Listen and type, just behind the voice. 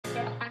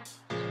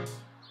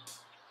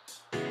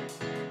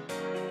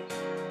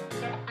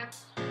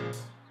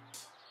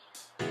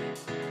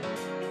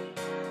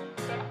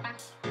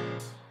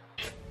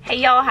Hey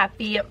y'all,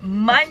 happy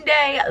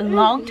Monday.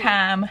 Long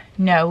time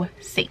no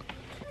see.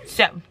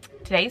 So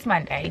today's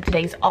Monday.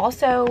 Today's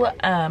also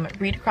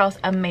Read Across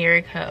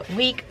America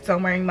week. So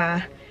I'm wearing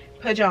my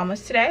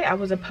pajamas today. I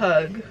was a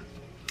pug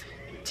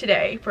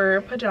today for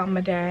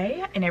pajama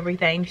day and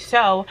everything.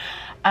 So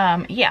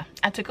yeah,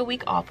 I took a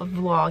week off of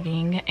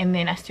vlogging, and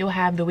then I still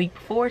have the week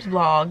before's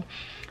vlog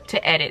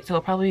to edit. So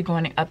I'll probably be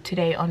going up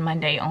today on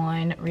Monday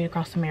on Read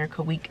Across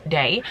America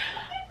weekday.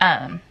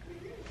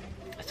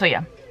 So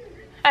yeah,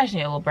 I just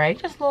need a little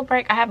break, just a little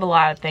break. I have a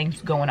lot of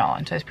things going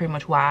on, so that's pretty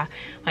much why.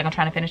 Like, I'm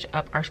trying to finish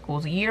up our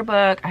school's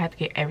yearbook. I have to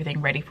get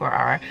everything ready for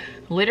our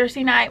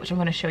literacy night, which I'm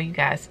going to show you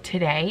guys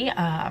today.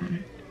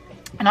 And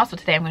also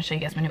today I'm going to show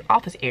you guys my new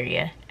office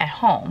area at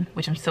home,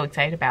 which I'm so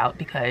excited about,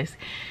 because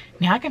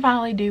now I can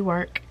finally do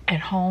work at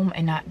home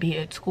and not be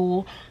at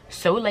school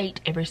so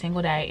late every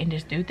single day, and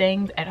just do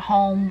things at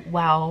home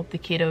while the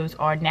kiddos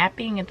are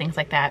napping and things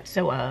like that.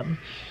 So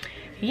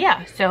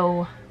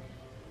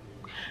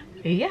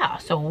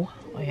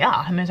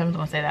yeah, how many times am I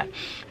gonna say that?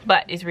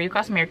 But it's Read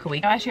Across America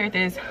week. I shared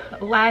this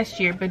last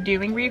year, but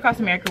during Read Across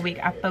America week,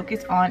 I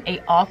focus on a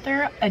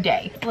author a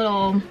day.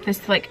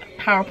 This like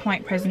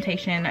PowerPoint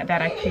presentation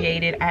that I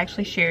created. I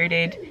actually shared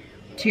it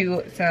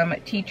to some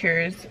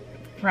teachers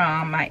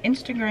from my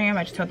Instagram.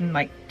 I just told them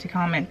like to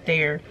comment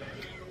their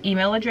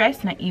email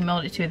address, and I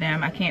emailed it to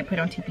them. I can't put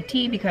it on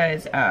TPT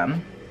because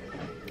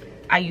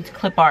I use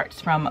clip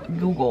arts from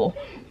Google.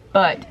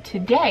 But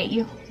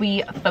today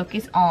we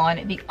focus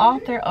on the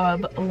author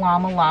of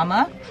Llama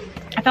Llama.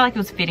 I felt like it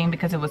was fitting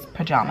because it was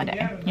pajama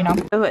day, you know?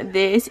 So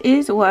this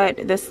is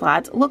what the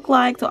slides look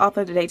like. The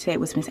author of the day today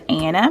was Miss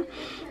Anna.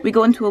 We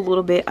go into a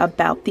little bit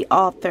about the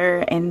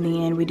author, and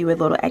then we do a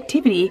little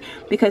activity,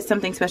 because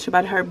something special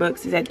about her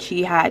books is that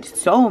she had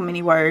so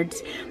many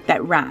words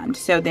that rhymed.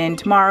 So then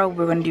tomorrow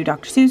we're going to do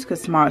Dr. Seuss,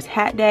 because tomorrow's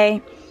hat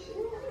day.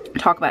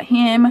 Talk about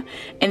him,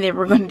 and then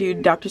we're going to do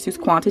Dr. Seuss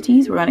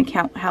quantities. We're going to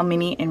count how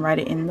many and write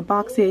it in the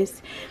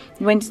boxes.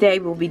 Wednesday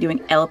we'll be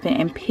doing Elephant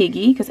and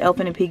Piggy, because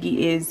Elephant and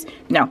Piggy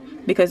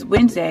because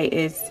Wednesday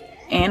is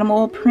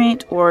animal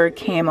print or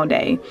camo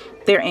day.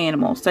 They're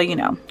animals, so you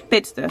know,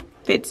 fits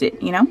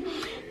it, you know.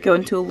 Go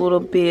into a little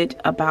bit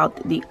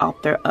about the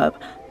author of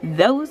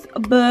those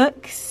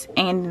books,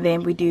 and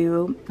then we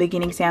do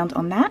beginning sounds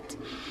on that.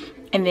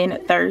 And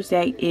then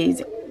Thursday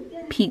is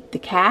Pete the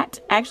Cat.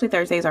 Actually,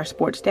 Thursday is our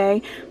sports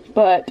day,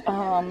 but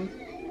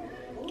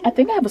I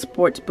think I have a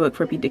sports book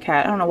for Pete the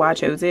Cat. I don't know why I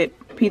chose it,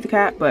 Pete the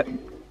Cat, but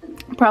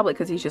probably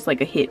because he's just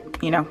like a hit,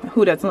 you know.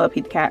 Who doesn't love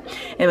Pete the Cat?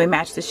 And we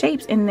match the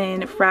shapes. And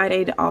then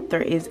Friday, the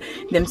author is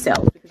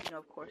themselves, because you know,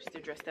 of course,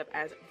 they're dressed up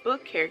as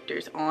book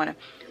characters on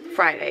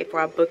Friday for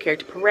our book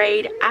character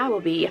parade. I will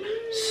be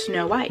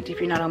Snow White. If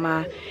you're not on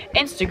my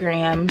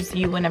Instagrams,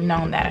 you wouldn't have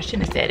known that. I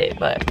shouldn't have said it,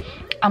 but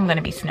I'm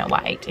gonna be Snow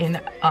White.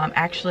 And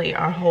actually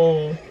our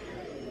whole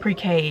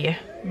pre-K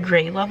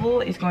grade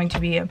level is going to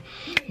be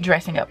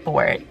dressing up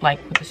for it,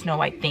 like with the Snow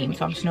White theme.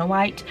 So I'm Snow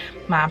White.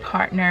 My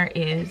partner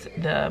is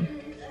the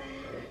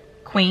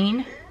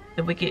Queen,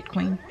 the Wicked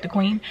Queen, the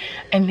Queen.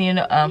 And then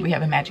we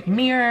have a magic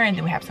mirror, and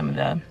then we have some of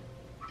the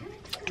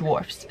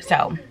dwarfs.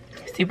 So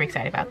super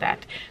excited about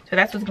that. So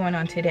that's what's going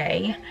on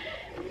today,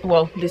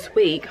 well, this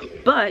week.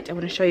 But I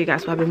want to show you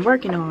guys what I've been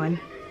working on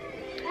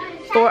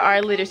for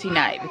our literacy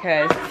night,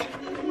 because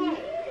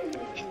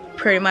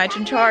pretty much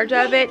in charge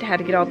of it. Had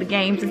to get all the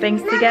games and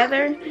things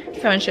together. So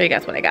I'm gonna show you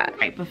guys what I got.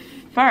 Right, but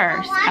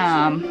first,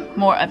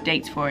 more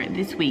updates for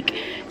this week.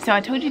 So I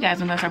told you guys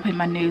I'm gonna start putting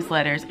my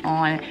newsletters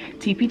on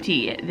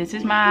TPT. This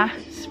is my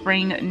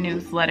spring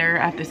newsletter.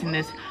 I have to send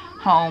this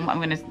home.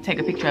 I'm gonna take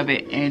a picture of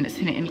it and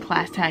send it in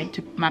class tag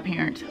to my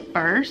parents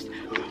first.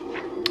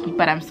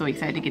 But I'm so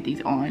excited to get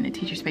these on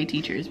Teachers Pay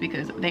Teachers,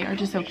 because they are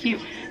just so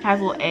cute. It has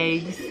little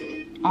eggs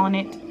on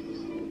it.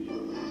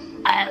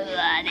 I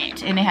love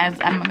it. And it has,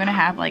 I'm gonna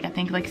have like, I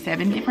think like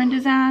 7 different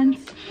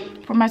designs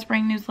for my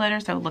spring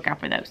newsletter, so look out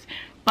for those.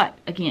 But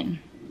again,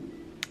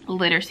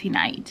 literacy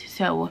night.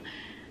 So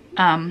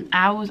I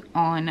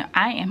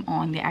am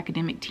on the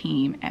academic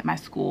team at my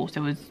school.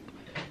 So it was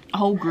a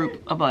whole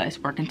group of us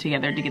working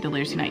together to get the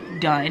literacy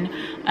night done.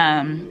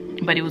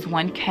 But it was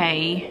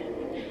 1K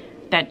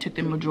that took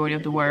the majority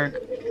of the work.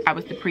 I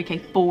was the pre-K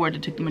 4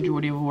 that took the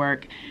majority of the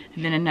work,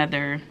 and then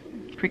another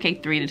pre-K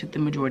 3 that took the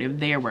majority of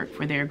their work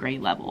for their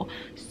grade level.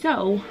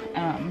 So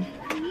I'm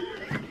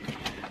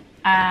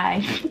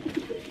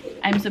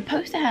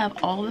supposed to have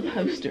all the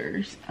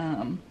posters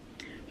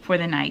for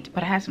the night,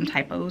 but I have some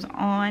typos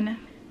on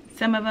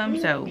some of them,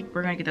 so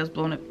we're gonna get those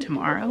blown up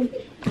tomorrow.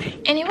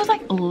 And it was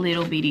like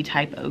little bitty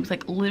typos,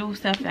 like little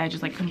stuff that I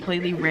just like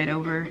completely read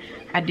over.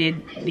 I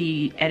did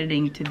the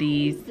editing to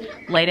these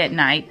late at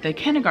night. The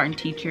kindergarten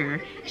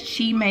teacher,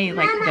 she made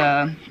like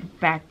the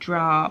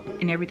backdrop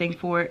and everything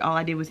for it. All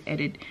I did was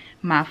edit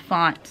my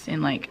fonts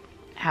and like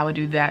how I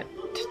do that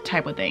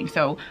type of thing.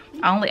 So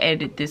I only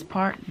edited this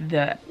part.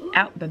 The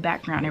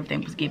background,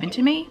 everything was given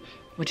to me,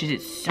 which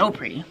is so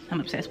pretty. I'm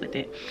obsessed with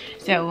it.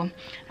 So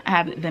I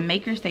have the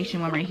Maker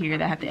Station one right here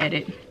that I have to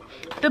edit.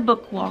 the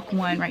book walk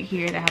one right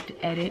here that I have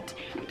to edit,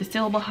 the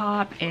syllable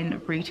hop,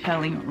 and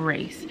retelling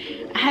race.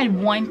 I had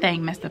one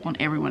thing messed up on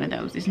every one of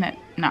those. Isn't that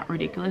not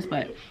ridiculous?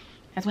 But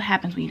that's what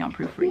happens when you don't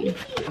proofread.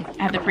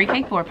 I have the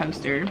pre-K 4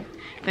 poster.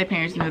 So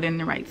parents know they're in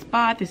the right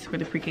spot. This is where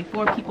the pre-K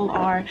 4 people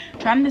are.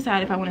 Trying to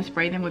decide if I want to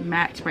spray them with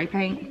matte spray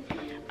paint.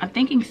 I'm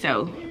thinking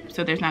so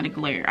there's not a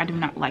glare. I do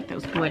not like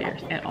those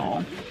glares at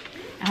all.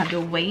 I have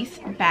the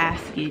waste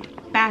basket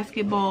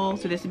basketball.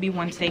 So this would be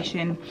one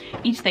station.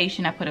 Each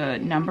station I put a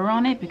number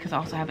on it because I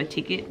also have a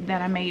ticket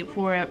that I made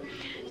for it.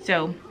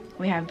 So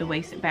we have the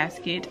waste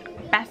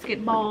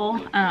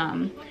basketball,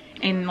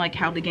 and like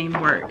how the game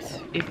works.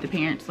 If the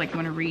parents like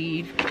want to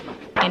read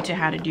into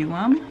how to do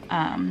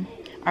them.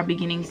 Our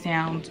beginning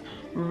sounds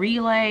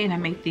relay, and I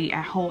made the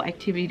whole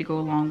activity to go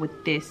along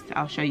with this.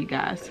 I'll show you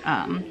guys.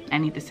 I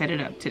need to set it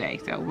up today,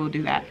 so we'll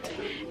do that.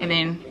 And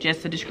then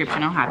just a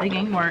description on how the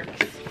game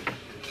works.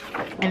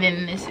 And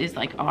then this is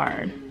like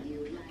our,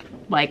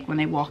 like when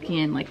they walk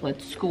in, like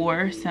let's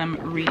score some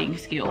reading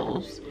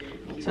skills.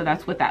 So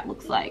that's what that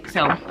looks like.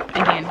 So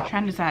again,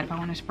 trying to decide if I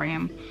want to spray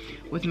them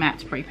with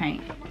matte spray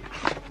paint.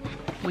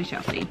 We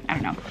shall see. I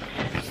don't know.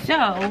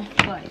 So,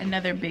 but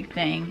another big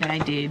thing that I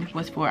did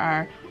was for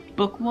our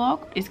book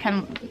walk. It's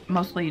kind of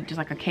mostly just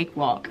like a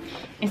cakewalk.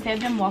 Instead of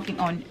them walking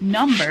on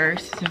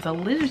numbers, since a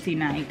literacy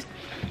night,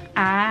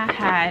 I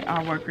had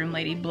our workroom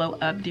lady blow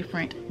up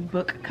different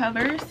book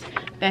covers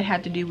that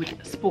had to do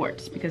with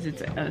sports because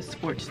it's a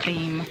sports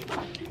theme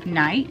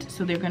night.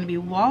 So they're going to be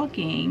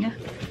walking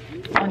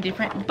on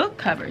different book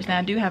covers. Now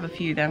I do have a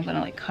few that I'm going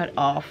to like cut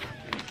off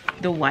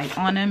the white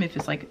on them if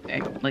it's like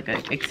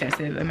an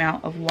excessive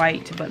amount of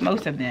white, but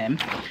most of them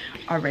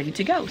are ready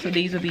to go. So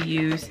these will be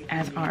used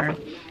as our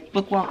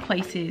book walk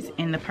places,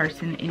 and the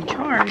person in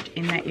charge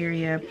in that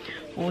area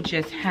will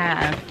just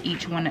have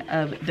each one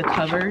of the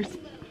covers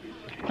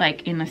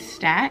like in a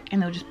stack,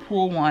 and they'll just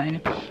pull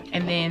one,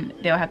 and then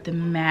they'll have to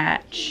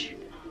match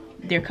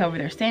their cover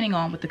they're standing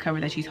on with the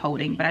cover that she's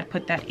holding. But I'd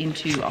put that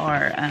into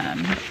our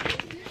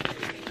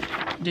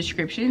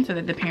description so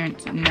that the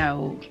parents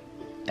know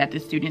that the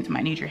students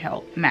might need your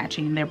help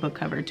matching their book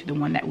cover to the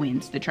one that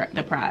wins the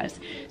prize.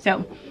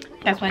 So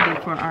that's what I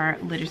did for our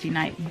literacy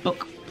night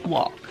book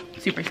walk.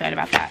 Super excited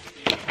about that.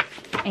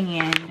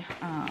 And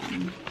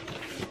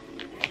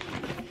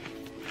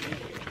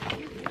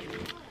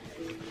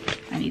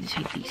I need to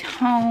take these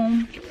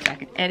home so I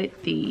can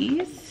edit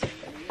these.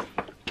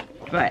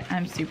 But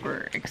I'm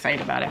super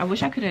excited about it. I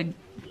wish I could have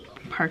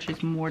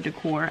purchased more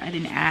decor. I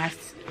didn't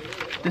ask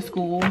the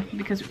school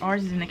because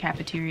ours is in the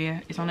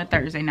cafeteria. It's on a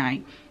Thursday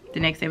night. The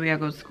next day we gotta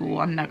go to school.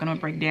 I'm not gonna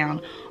break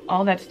down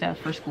all that stuff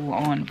for school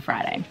on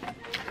Friday.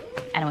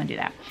 I don't wanna do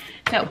that.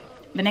 So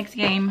the next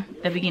game,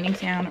 the beginning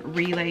sound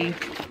relay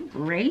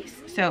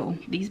race. So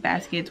these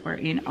baskets were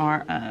in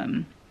our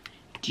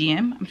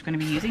gym. I'm just gonna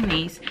be using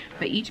these,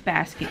 but each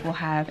basket will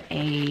have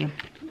a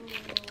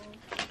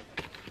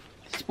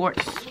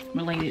sports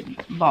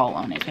related ball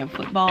on it. So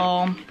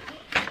football,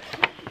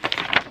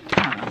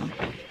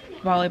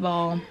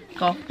 volleyball,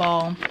 golf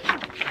ball,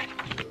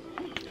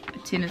 a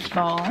tennis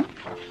ball.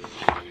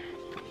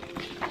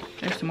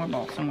 There's some more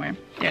balls somewhere.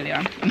 There they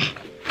are.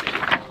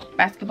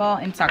 Basketball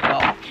and soccer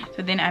ball.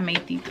 So then I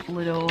made these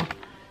little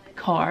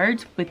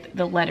cards with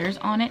the letters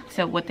on it.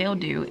 So what they'll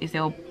do is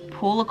they'll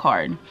pull a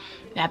card.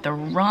 They have to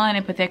run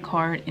and put that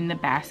card in the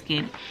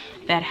basket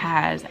that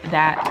has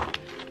that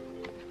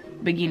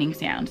beginning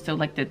sound. So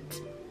like the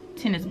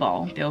tennis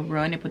ball, they'll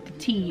run and put the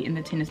T in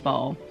the tennis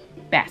ball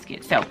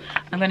basket. So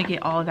I'm gonna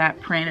get all of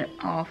that printed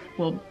off,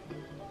 well,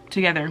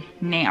 together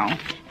now,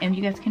 and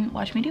you guys can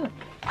watch me do it.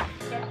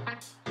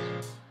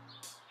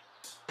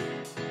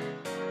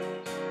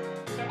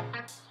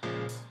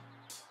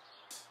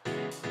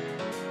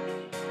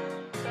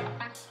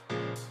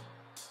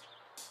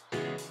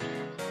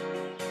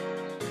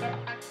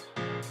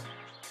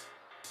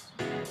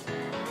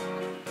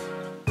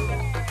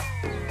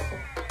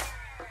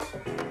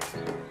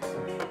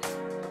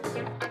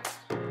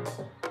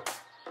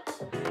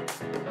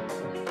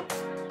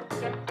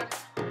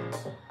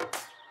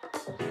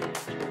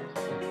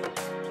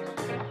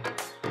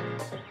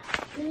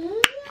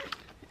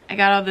 I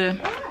got all the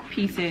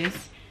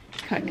pieces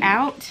cut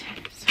out.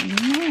 So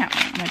now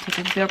I'm gonna take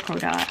a Velcro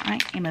dot. I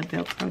am a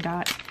Velcro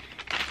dot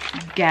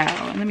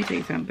gal. And let me tell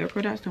you something,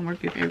 Velcro dots don't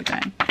work with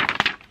everything,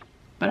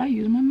 but I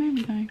use them on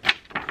everything.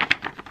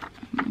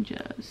 I'm gonna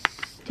just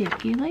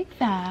stick it like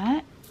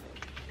that.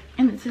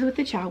 And this is what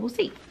the child will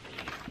see.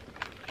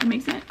 That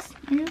makes sense,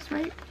 I guess,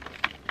 right?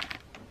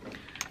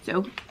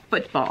 So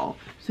football.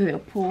 So they'll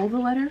pull the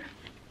letter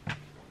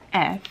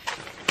F.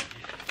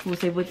 We'll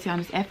say what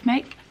sound does F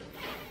make?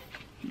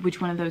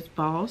 Which one of those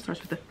balls starts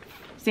with the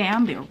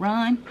sound? They'll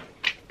run,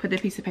 put the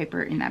piece of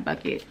paper in that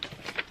bucket.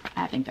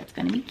 I think that's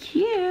gonna be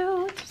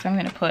cute. So I'm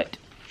gonna put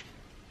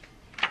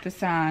the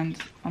signs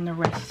on the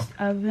rest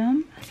of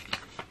them.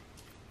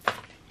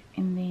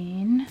 And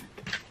then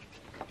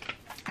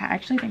I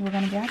actually think we're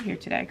gonna get out of here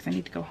today because I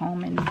need to go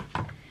home and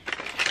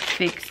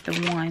fix the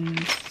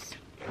ones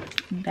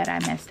that I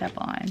messed up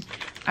on.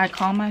 I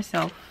call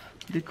myself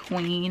the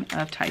queen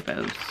of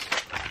typos.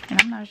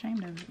 And I'm not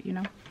ashamed of it, you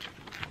know.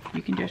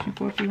 You can judge me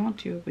for it if you want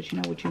to, but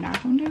you know what you're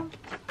not gonna do?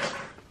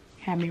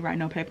 Have me write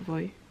no paper for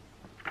you.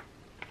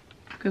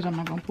 Because I'm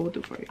not gonna pull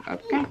through for you,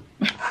 okay?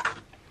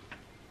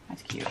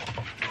 That's cute.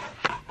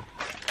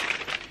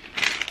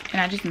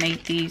 And I just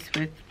made these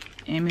with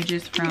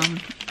images from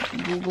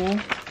Google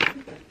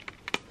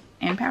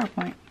and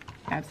PowerPoint.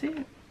 That's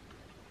it.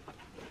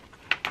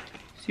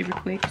 Super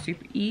quick,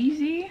 super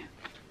easy.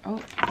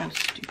 Oh, that was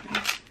stupid.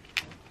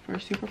 For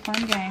a super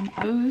fun game.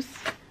 Those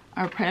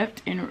are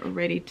prepped and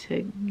ready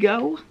to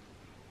go.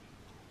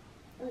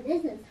 Oh,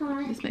 this is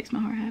hot. This makes my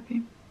heart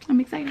happy. I'm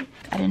excited.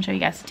 I didn't show you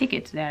guys the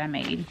tickets that I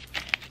made.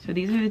 So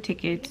these are the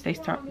tickets. They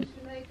start.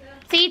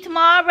 See you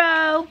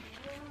tomorrow.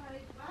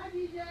 Bye,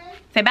 DJ.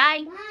 Say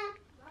bye.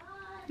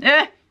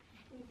 Bye.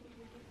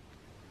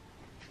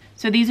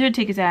 So these are the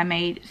tickets that I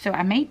made. So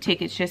I made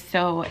tickets just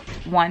so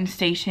one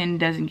station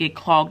doesn't get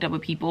clogged up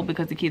with people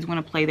because the kids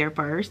want to play there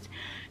first.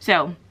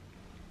 So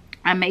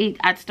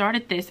I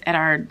started this at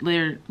our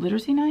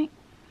literacy night.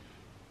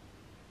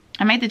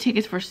 I made the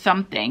tickets for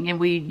something and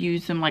we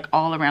used them like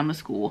all around the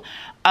school.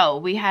 Oh,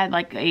 we had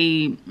like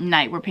a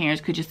night where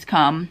parents could just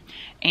come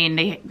and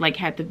they like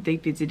they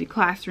visited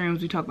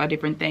classrooms. We talked about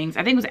different things.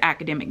 I think it was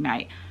academic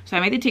night. So I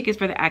made the tickets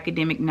for the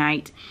academic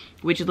night,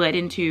 which led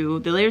into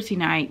the literacy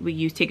night. We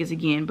used tickets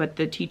again, but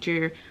the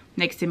teacher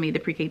next to me, the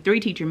pre-K 3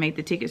 teacher, made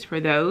the tickets for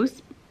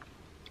those.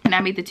 And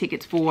I made the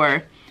tickets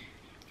for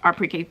our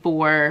pre-K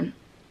 4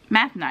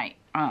 math night.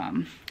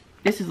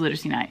 This is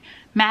literacy night.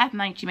 Math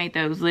night, she made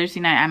those. Literacy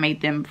night, I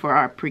made them for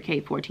our pre-K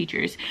 4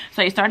 teachers.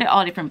 So I started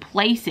all different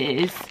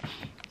places.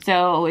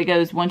 So it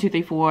goes 1, 2,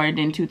 3, 4,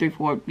 then 2, 3,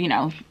 4, you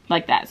know,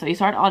 like that. So they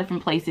started all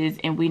different places,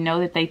 and we know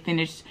that they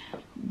finished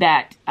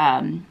that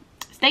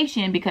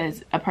station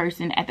because a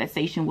person at that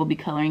station will be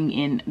coloring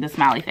in the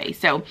smiley face.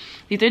 So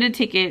these are the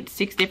tickets,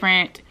 6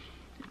 different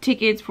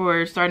tickets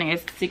for starting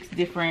at 6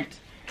 different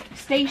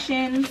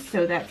stations.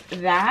 So that's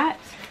that.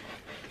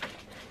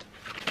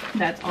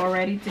 That's all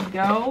ready to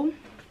go.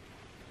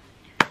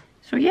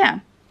 So yeah,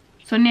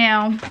 so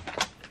now,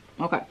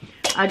 okay,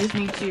 I just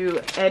need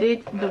to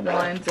edit the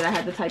ones that I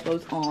had the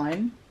typos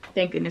on.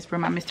 Thank goodness for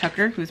my Miss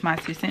Tucker, who's my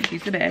assistant.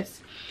 She's the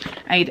best.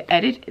 I need to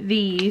edit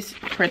these,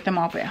 print them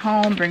off at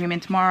home, bring them in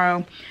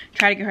tomorrow,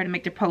 try to get her to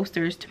make the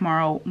posters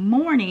tomorrow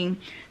morning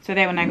so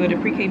that when I go to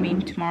pre-K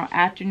meeting tomorrow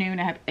afternoon,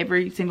 I have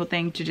every single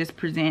thing to just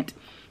present,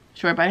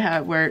 show everybody how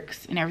it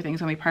works, and everything's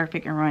gonna be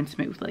perfect and run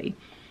smoothly.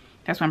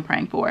 That's what I'm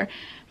praying for.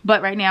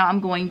 But right now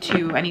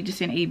I need to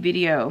send a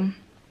video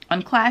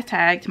on class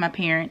tag to my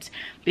parents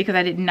because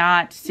I did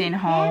not send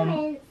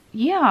home.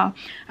 Yeah,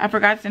 I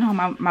forgot to send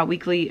home my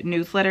weekly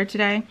newsletter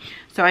today.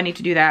 So I need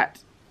to do that.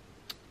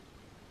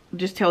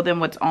 Just tell them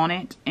what's on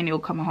it and it'll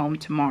come home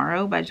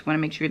tomorrow. But I just want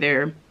to make sure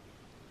they're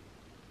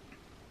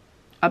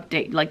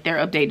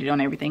updated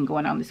on everything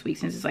going on this week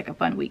since it's like a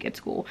fun week at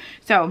school.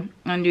 So I'm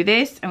gonna do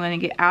this. I'm gonna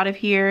get out of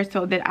here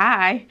so that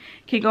I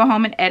can go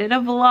home and edit a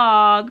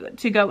vlog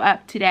to go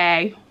up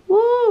today.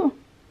 Woo!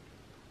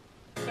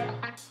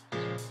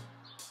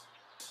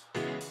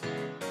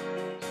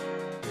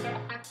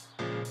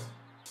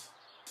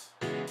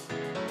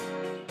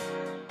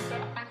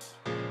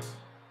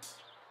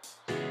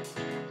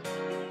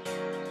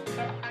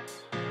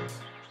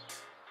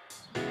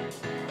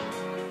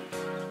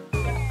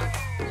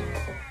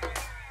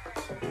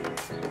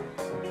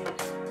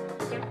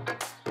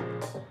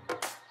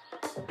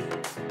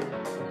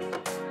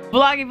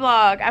 Vloggy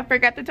vlog. I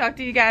forgot to talk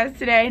to you guys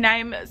today and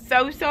I'm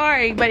so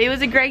sorry, but it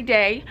was a great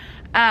day.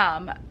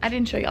 I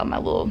didn't show y'all my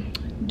little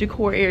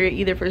decor area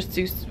either for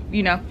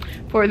you know,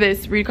 for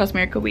this Read Across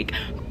America week,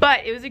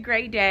 but it was a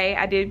great day.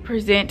 I did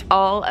present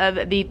all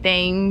of the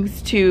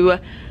things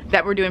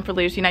that we're doing for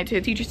Literacy Night to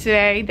the teachers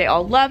today. They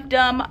all loved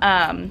them.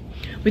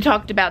 We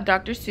talked about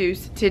Dr.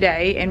 Seuss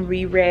today and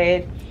we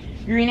read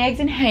Green Eggs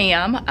and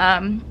Ham.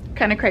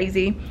 Kind of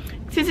crazy.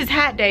 Since it's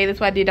Hat Day,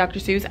 that's why I did Dr.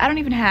 Seuss. I don't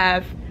even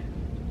have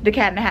the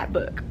Cat in the Hat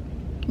book.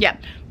 Yeah,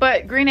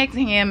 but Green Eggs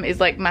and Ham is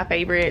like my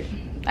favorite.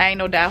 I ain't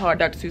no diehard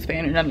Dr. Seuss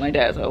fan or nothing like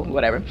that, so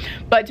whatever.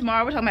 But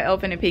tomorrow we're talking about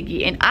Elephant and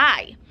Piggy, and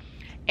I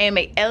am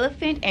a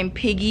Elephant and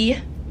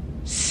Piggy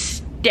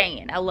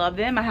stan. I love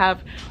them. I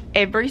have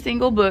every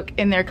single book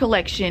in their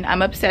collection.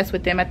 I'm obsessed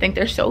with them. I think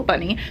they're so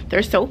funny.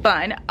 They're so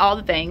fun. All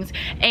the things.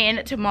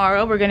 And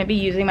tomorrow we're going to be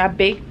using my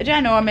big,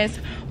 ginormous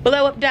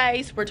blow up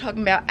dice. We're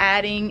talking about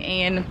adding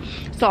and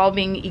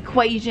solving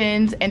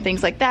equations and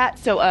things like that.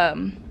 So,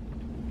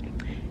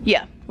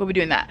 yeah, we'll be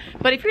doing that.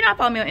 But if you're not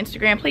following me on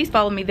Instagram, please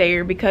follow me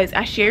there because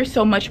I share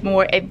so much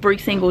more every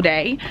single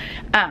day.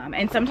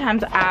 And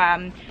sometimes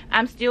I'm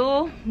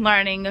still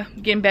learning,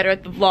 getting better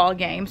at the vlog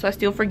game, so I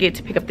still forget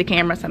to pick up the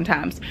camera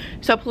sometimes.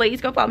 So please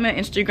go follow me on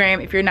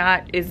Instagram. If you're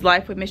not, it's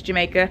Life with Miss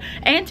Jamaica,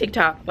 and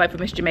TikTok, Life with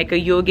Miss Jamaica.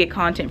 You'll get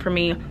content from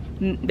me.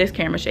 This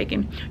camera's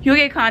shaking. You'll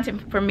get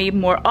content from me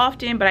more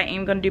often, but I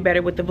am gonna do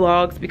better with the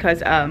vlogs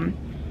because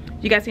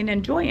you guys seem to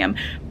enjoy them.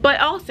 But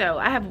also,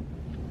 I have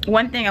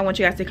one thing I want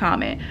you guys to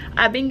comment.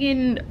 I've been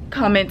getting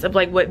comments of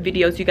like what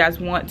videos you guys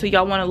want. So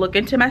y'all want to look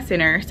into my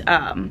centers.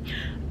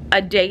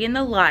 a day in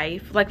the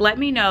life. Like, let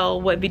me know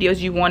what videos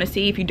you want to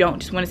see if you don't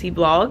just want to see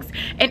vlogs.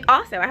 And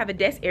also, I have a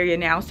desk area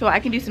now, so I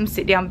can do some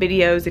sit down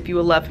videos if you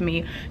would love for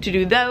me to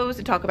do those,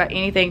 to talk about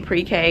anything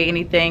pre-K,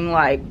 anything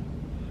like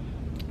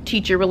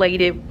teacher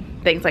related,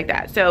 things like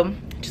that. So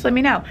just let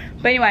me know.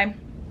 But anyway,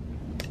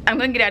 I'm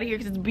gonna get out of here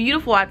because it's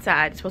beautiful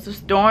outside. It's supposed to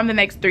storm the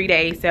next 3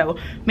 days, so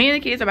me and the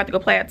kids are about to go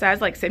play outside.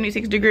 It's like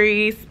 76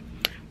 degrees.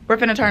 We're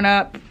finna turn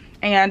up,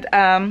 and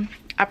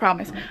I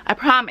promise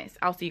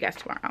I'll see you guys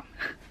tomorrow.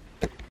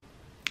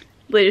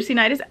 Literacy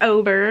night is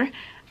over.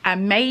 I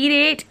made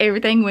it.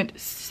 Everything went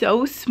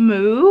so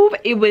smooth.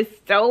 It was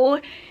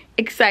so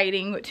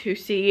exciting to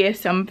see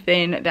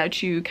something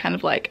that you kind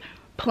of like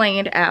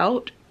planned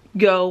out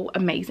go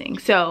amazing.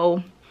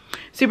 So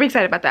super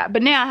excited about that.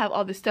 But now I have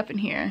all this stuff in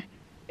here,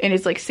 and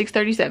it's like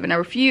 6:37. I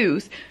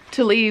refuse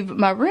to leave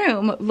my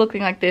room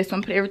looking like this.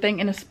 I'm gonna put everything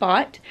in a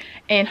spot,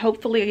 and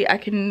hopefully I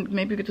can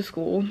maybe get to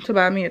school to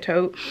buy me a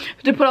tote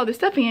to put all this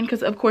stuff in,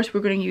 because of course we're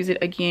gonna use it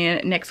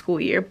again next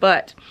school year.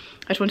 But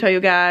I just want to tell you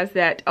guys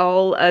that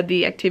all of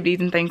the activities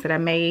and things that I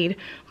made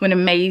went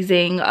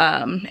amazing,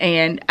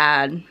 and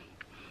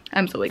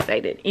I'm so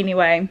excited.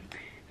 Anyway,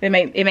 it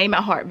made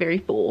my heart very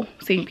full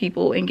seeing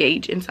people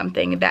engage in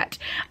something that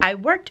I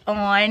worked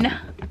on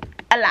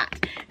a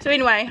lot. So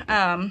anyway,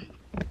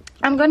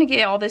 I'm going to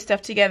get all this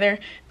stuff together.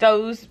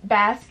 Those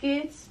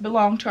baskets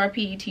belong to our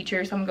PE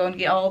teacher, so I'm going to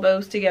get all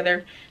those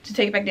together to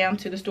take it back down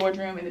to the storage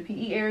room in the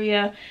PE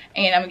area.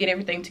 And I'm going to get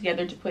everything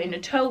together to put in a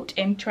tote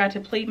and try to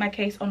plead my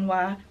case on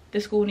why the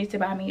school needs to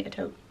buy me a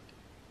tote.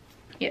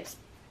 Yes.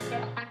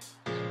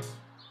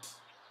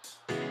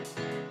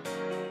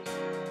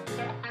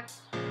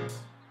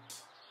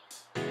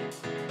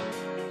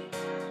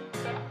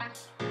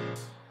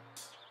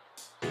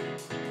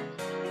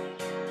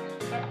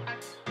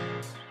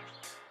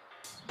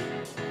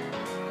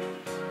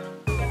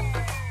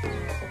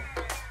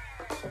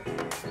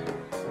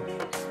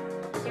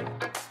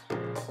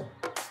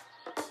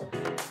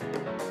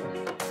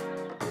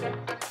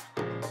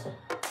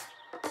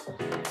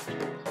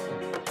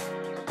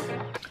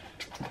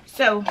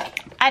 So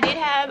I did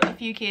have a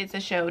few kids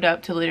that showed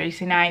up to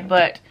literacy night,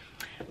 but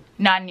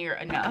not near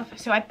enough.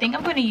 So I think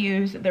I'm going to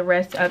use the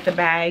rest of the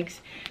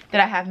bags that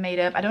I have made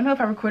up. I don't know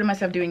if I recorded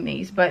myself doing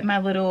these, but my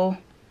little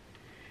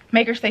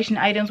maker station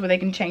items where they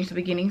can change the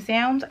beginning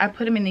sounds, I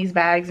put them in these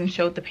bags and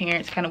showed the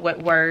parents kind of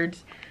what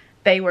words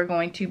they were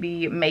going to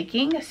be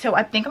making. So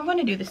I think I'm going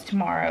to do this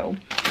tomorrow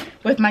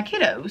with my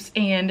kiddos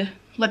and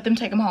let them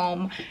take them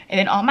home, and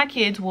then all my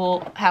kids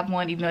will have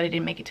one even though they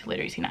didn't make it to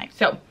literacy night.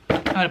 So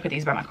I'm going to put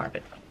these by my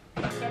carpet.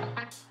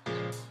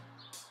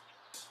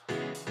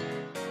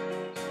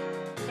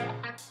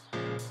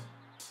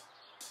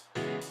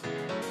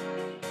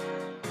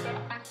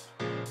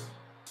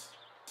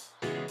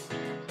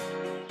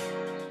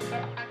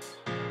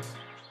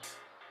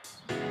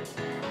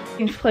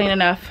 It's clean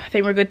enough. I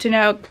think we're good to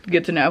know.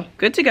 Good to know.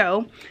 Good to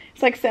go.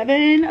 It's like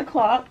 7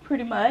 o'clock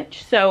pretty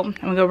much. So I'm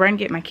gonna go run and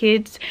get my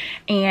kids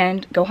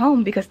and go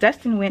home because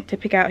Dustin went to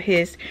pick out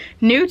his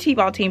new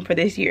t-ball team for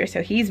this year.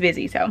 So he's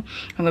busy. So I'm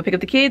gonna pick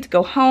up the kids,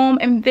 go home,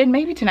 and then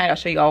maybe tonight I'll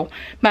show y'all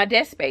my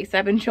desk space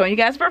I've been showing you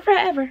guys for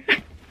forever.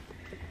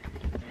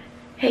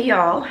 Hey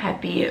y'all,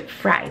 happy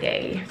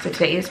Friday. So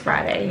today is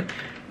Friday.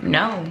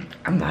 No,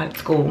 I'm not at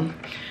school.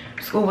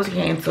 School was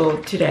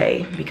canceled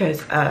today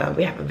because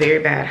we have a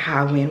very bad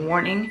high wind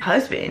warning.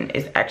 Husband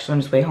is actually on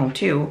his way home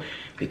too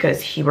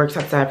because he works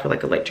outside for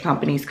like electric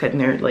companies cutting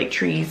their like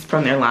trees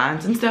from their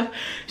lines and stuff.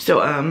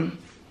 So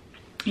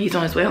he's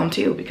on his way home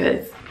too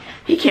because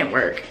he can't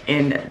work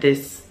in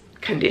this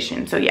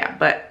condition. So yeah,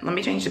 but let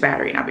me change the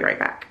battery and I'll be right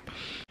back.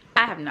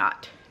 I have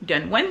not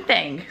done one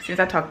thing since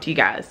I talked to you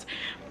guys,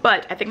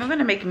 but I think I'm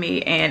gonna make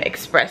me an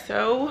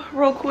espresso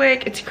real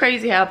quick. It's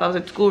crazy how if I was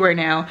at school right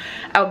now,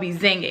 I would be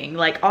zinging,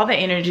 like all the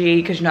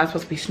energy, because you know it's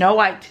supposed to be Snow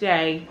White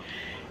today.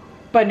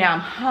 But now I'm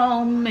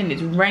home and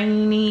it's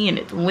rainy and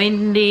it's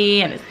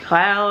windy and it's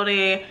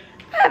cloudy. I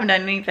haven't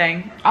done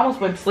anything. I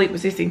almost went to sleep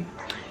with Sissy.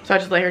 So I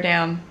just lay her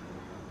down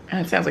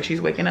and it sounds like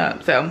she's waking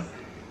up. So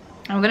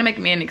I'm gonna make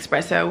me an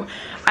espresso.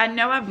 I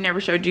know I've never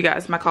showed you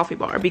guys my coffee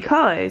bar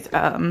because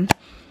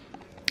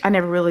I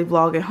never really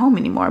vlog at home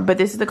anymore, but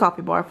this is the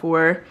coffee bar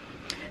for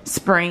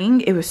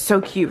spring. It was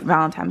so cute for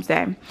Valentine's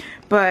Day.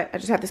 But I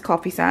just have this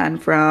coffee sign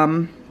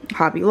from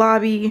Hobby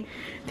Lobby.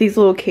 These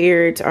little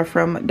carrots are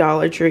from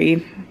Dollar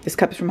Tree. This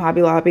cup is from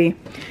Hobby Lobby.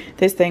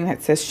 This thing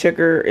that says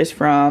sugar is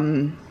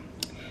from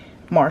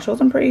Marshall's,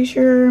 I'm pretty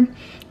sure.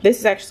 This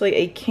is actually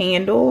a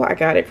candle. I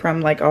got it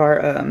from like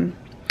our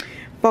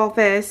Fall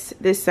Fest.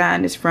 This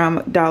sign is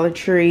from Dollar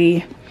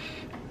Tree.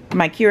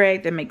 My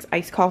Keurig that makes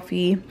iced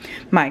coffee,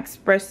 my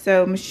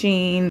espresso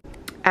machine.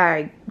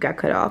 I got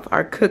cut off.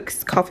 Our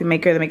Cook's coffee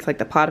maker that makes like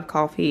the pot of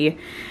coffee.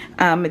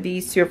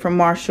 These two are from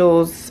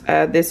Marshall's.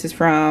 This is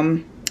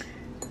from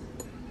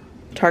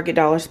Target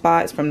Dollar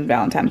Spot. It's from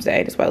Valentine's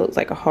Day. That's why it looks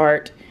like a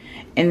heart.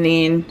 And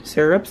then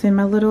syrups in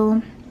my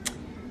little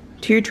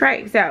 2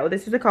 trays. So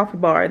this is a coffee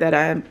bar that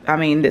I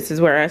mean, this is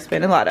where I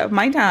spend a lot of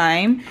my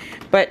time.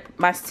 But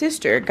my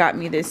sister got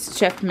me this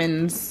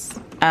Chefman's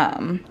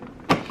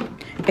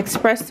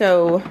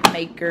espresso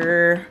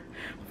maker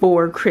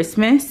for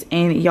Christmas,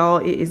 and y'all,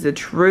 it is the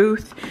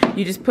truth.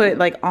 You just put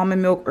like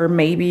almond milk or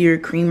maybe your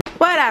creamer.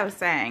 What I was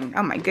saying,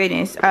 oh my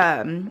goodness,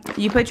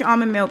 you put your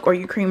almond milk or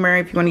your creamer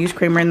if you want to use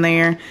creamer in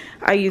there.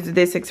 I use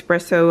this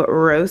espresso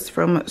roast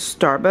from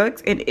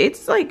Starbucks, and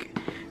it's like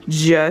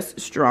just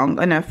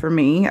strong enough for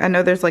me. I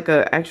know there's like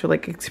a actual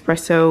like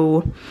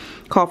espresso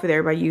coffee there,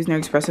 everybody use no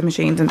espresso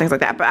machines and things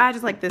like that, but I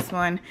just like this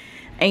one,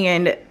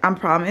 and I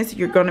promise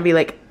you're gonna be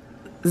like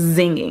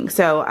zinging.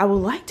 So I would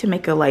like to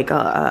make a like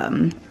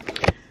a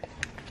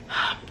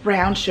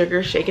brown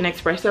sugar shaken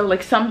espresso,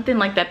 like something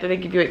like that they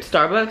give you at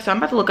Starbucks. So I'm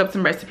about to look up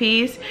some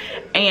recipes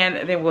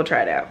and then we'll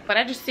try it out. But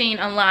I just seen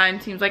online,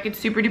 seems like it's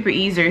super duper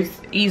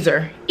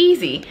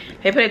easy.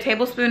 They put a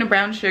tablespoon of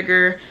brown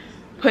sugar,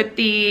 make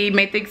the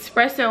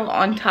espresso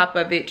on top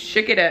of it,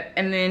 shook it up,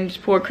 and then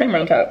just pour creamer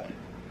on top.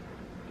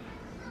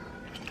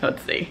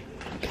 Let's see.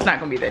 It's not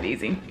gonna be that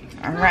easy.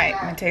 All right,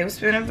 a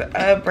tablespoon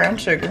of brown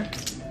sugar.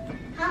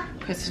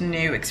 Put some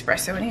new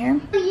espresso in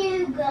here. There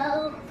you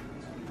go.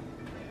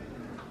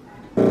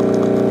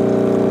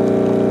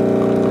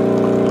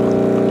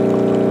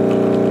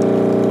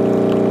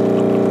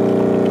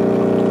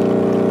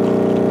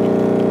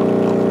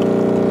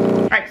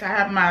 Alright, so I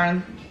have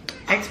my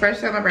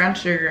espresso, my brown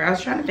sugar. I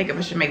was trying to think if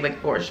I should make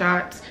like 4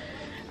 shots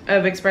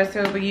of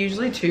espresso, but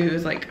usually 2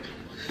 is like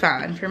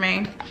fine for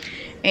me.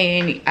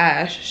 And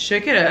I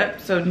shook it up,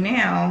 so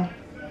now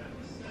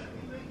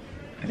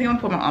I think I'm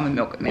gonna put my almond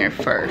milk in there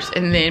first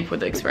and then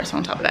put the espresso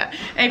on top of that.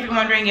 And if you're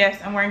wondering, yes,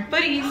 I'm wearing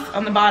footies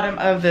on the bottom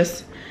of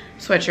this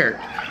sweatshirt.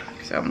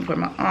 So I'm gonna put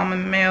my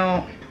almond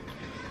milk,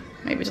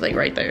 maybe it's like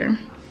right there.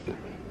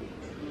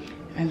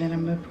 And then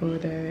I'm gonna pour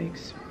the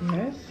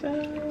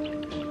espresso.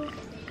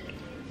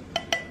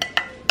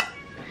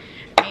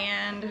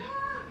 And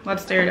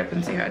let's stir it up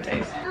and see how it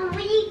tastes. What are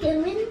you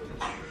doing?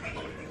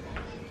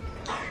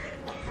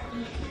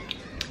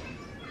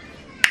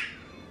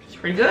 It's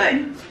pretty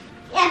good.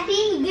 Yeah,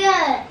 pretty good.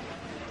 I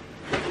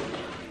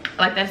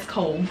like that it's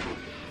cold.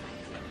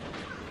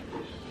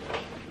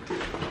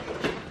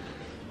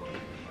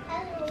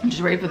 I'm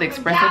just ready for the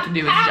espresso to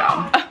do its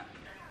job.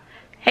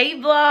 Hey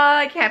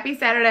vlog, happy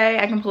Saturday.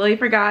 I completely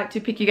forgot to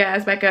pick you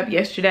guys back up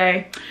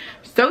yesterday.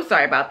 So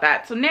sorry about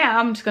that. So now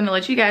I'm just gonna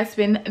let you guys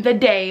spend the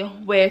day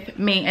with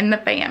me and the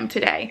fam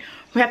today.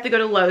 We have to go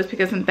to Lowe's, pick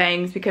up some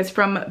things because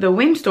from the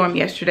windstorm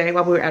yesterday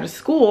while we were out of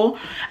school,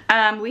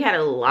 we had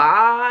a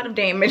lot of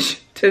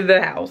damage to the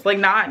house. Like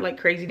not like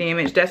crazy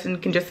damage, Dustin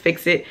can just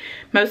fix it.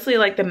 Mostly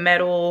like the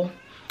metal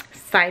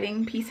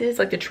siding pieces,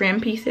 like the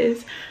trim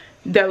pieces,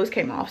 those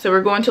came off. So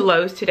we're going to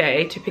Lowe's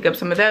today to pick up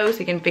some of those so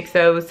he can fix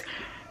those.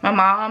 My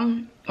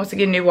mom wants to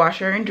get a new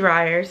washer and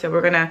dryer, so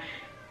we're gonna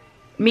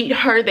meet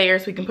her there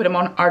so we can put them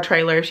on our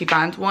trailer if she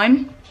finds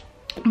one.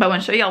 But I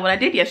want to show y'all what I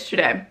did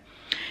yesterday.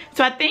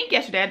 So I think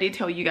yesterday I did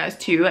tell you guys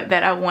too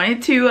that I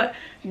wanted to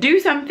do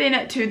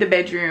something to the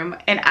bedroom,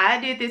 and I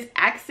did this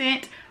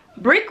accent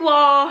brick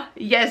wall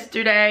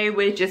yesterday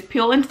with just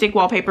peel and stick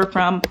wallpaper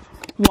from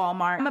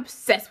Walmart. I'm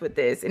obsessed with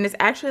this, and it's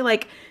actually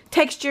like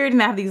textured,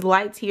 and I have these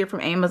lights here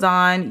from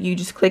Amazon. You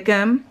just click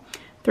them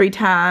 3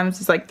 times.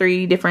 It's like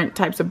 3 different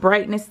types of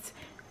brightness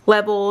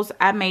levels.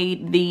 I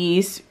made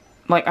these,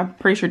 like, I'm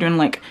pretty sure doing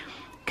like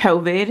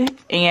COVID,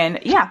 and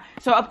yeah,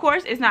 so of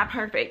course it's not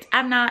perfect.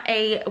 I'm not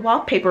a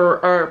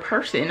wallpaper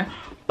person,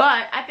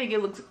 but I think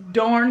it looks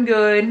darn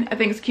good. I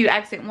think it's a cute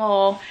accent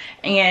wall,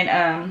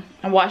 and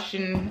I'm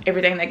washing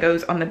everything that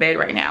goes on the bed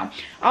right now.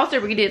 Also,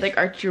 we did like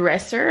our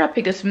dresser. I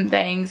picked up some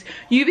things.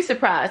 You'd be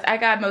surprised. I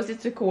got most of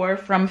this decor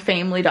from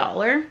Family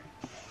Dollar.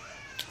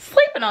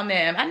 Sleeping on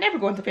them. I never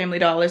go into Family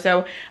Dollar,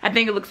 so I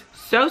think it looks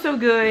so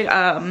good.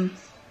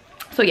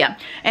 So yeah,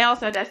 and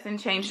also Dustin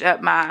changed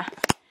up my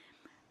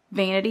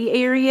vanity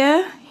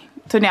area,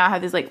 so now I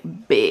have this like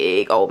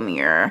big old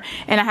mirror,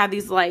 and I have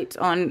these lights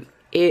on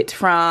it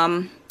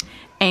from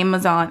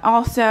Amazon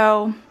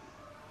also.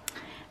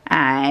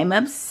 I'm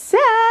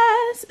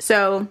obsessed.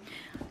 So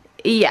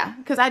yeah,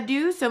 because I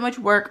do so much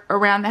work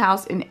around the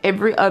house in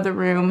every other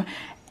room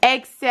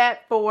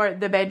except for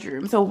the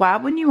bedroom. So why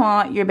wouldn't you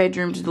want your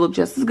bedroom to look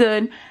just as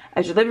good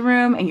as your living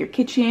room and your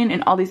kitchen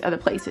and all these other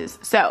places?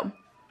 So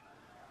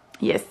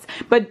yes,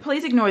 but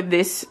please ignore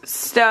this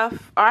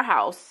stuff. Our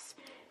house,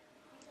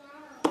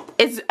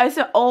 it's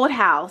an old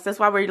house. That's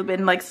why we've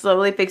been like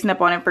slowly fixing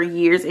up on it for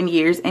years and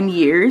years and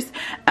years.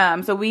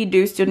 So we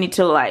do still need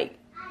to like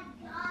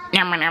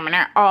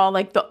all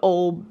like the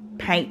old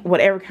paint,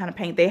 whatever kind of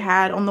paint they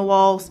had on the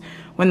walls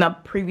when the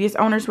previous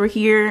owners were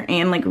here,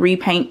 and like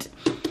repaint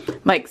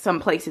like some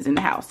places in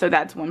the house. So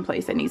that's one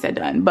place that needs that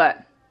done.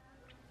 But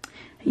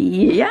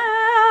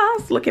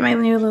yes, look at my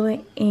new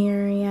little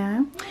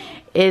area.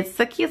 It's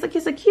so cute, so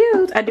cute, so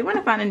cute. I do want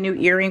to find a new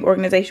earring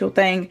organizational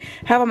thing.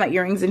 I have all my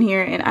earrings in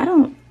here, and I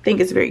don't think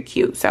it's very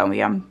cute. So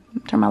yeah, I'm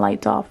turn my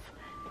lights off.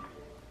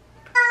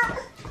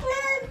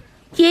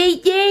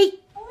 Yay.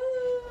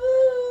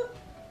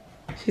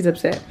 She's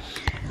upset.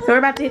 So we're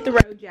about to hit the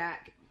road,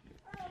 Jack.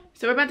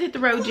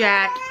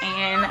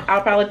 And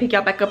I'll probably pick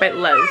y'all back up at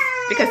Lowe's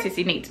because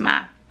Sissy needs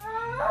my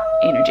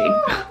energy.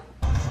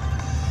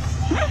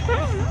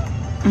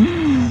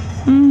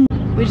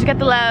 just got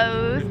the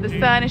Lowe's. The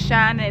sun is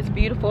shining. It's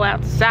beautiful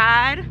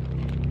outside.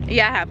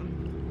 Yeah, I have them.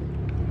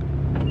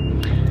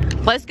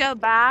 Let's go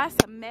buy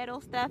some metal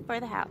stuff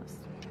for the house.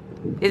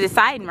 Is it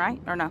siding,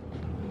 right? Or no?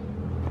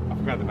 I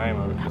forgot the name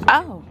of it.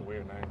 Oh. It's a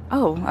weird name.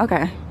 Oh,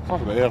 okay.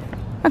 Off of the F.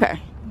 Okay.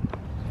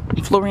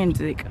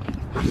 Forensic.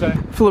 What'd you say?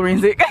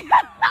 Forensic.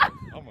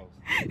 Almost.